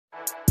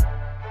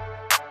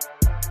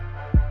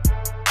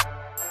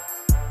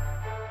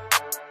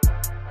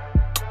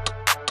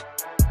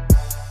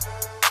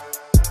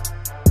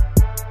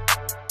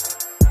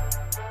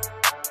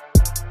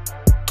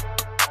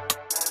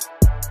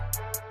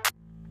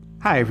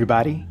Hi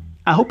everybody,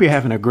 I hope you're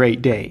having a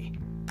great day.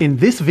 In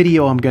this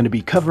video I'm going to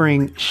be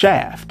covering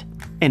Shaft,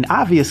 and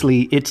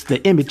obviously it's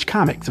the Image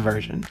Comics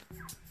version.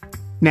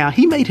 Now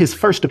he made his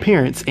first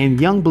appearance in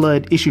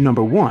Youngblood issue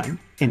number 1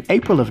 in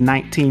April of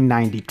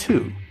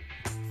 1992.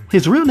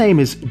 His real name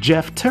is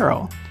Jeff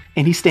Terrell,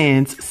 and he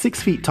stands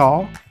 6 feet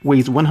tall,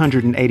 weighs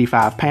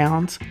 185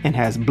 pounds, and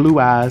has blue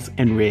eyes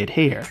and red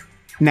hair.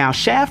 Now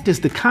Shaft is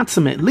the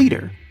consummate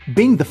leader,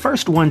 being the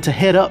first one to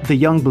head up the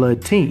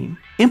Youngblood team,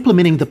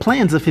 implementing the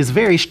plans of his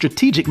very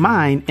strategic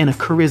mind in a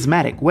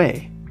charismatic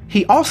way.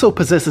 He also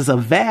possesses a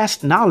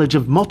vast knowledge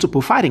of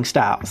multiple fighting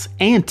styles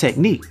and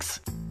techniques.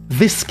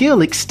 This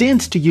skill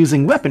extends to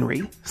using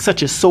weaponry,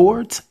 such as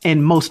swords,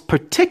 and most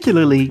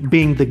particularly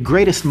being the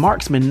greatest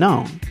marksman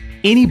known.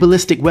 Any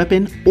ballistic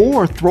weapon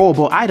or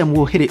throwable item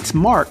will hit its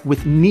mark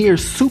with near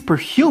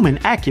superhuman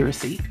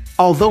accuracy,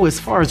 although as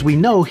far as we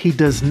know, he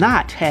does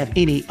not have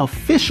any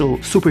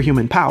official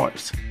superhuman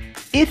powers.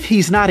 If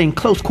he's not in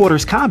close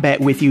quarters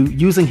combat with you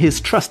using his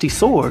trusty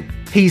sword,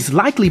 he's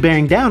likely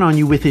bearing down on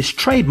you with his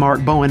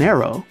trademark bow and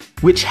arrow,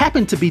 which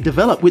happened to be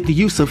developed with the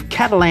use of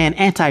Katellan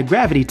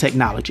anti-gravity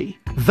technology,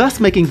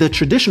 thus making the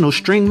traditional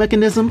string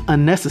mechanism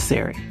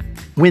unnecessary.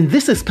 When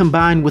this is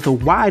combined with a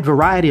wide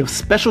variety of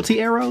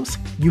specialty arrows,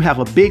 you have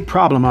a big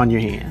problem on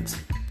your hands.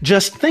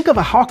 Just think of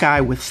a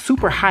Hawkeye with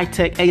super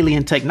high-tech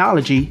alien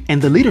technology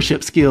and the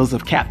leadership skills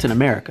of Captain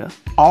America,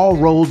 all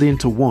rolled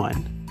into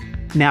one.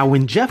 Now,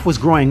 when Jeff was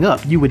growing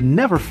up, you would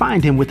never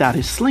find him without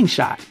his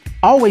slingshot,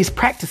 always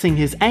practicing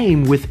his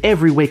aim with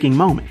every waking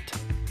moment.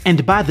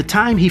 And by the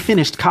time he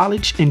finished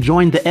college and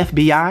joined the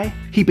FBI,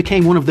 he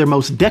became one of their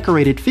most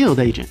decorated field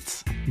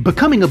agents,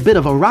 becoming a bit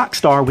of a rock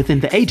star within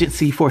the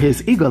agency for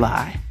his eagle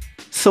eye.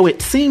 So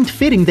it seemed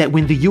fitting that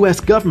when the US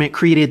government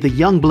created the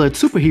Youngblood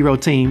superhero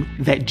team,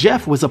 that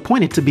Jeff was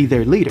appointed to be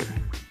their leader.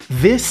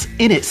 This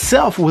in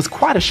itself was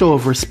quite a show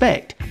of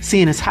respect,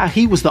 seeing as how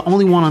he was the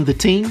only one on the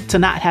team to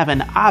not have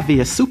an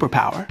obvious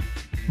superpower.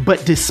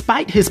 But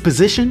despite his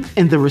position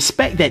and the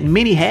respect that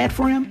many had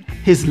for him,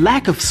 his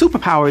lack of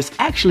superpowers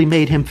actually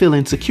made him feel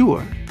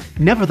insecure.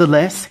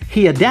 Nevertheless,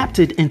 he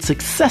adapted and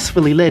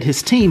successfully led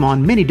his team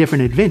on many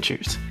different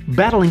adventures,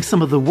 battling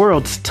some of the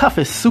world's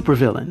toughest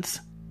supervillains.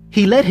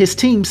 He led his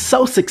team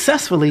so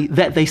successfully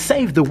that they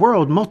saved the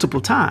world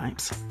multiple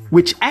times,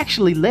 which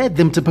actually led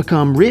them to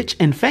become rich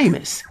and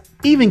famous,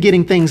 even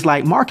getting things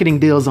like marketing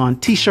deals on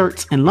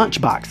t-shirts and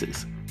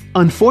lunchboxes.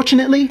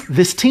 Unfortunately,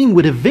 this team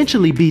would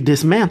eventually be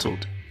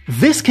dismantled.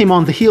 This came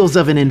on the heels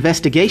of an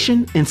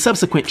investigation and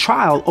subsequent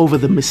trial over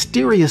the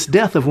mysterious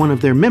death of one of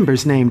their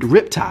members named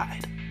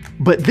Riptide.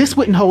 But this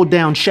wouldn't hold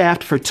down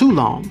Shaft for too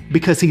long,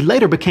 because he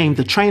later became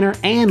the trainer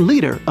and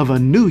leader of a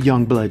new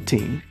Youngblood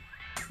team.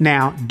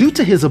 Now, due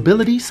to his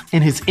abilities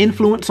and his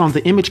influence on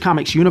the Image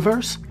Comics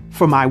universe,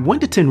 for my 1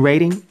 to 10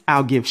 rating,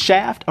 I'll give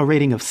Shaft a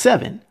rating of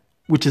 7,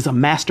 which is a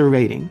master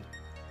rating.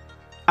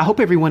 I hope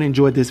everyone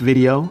enjoyed this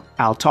video.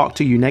 I'll talk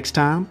to you next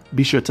time.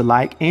 Be sure to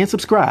like and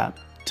subscribe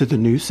to The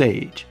New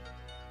Sage.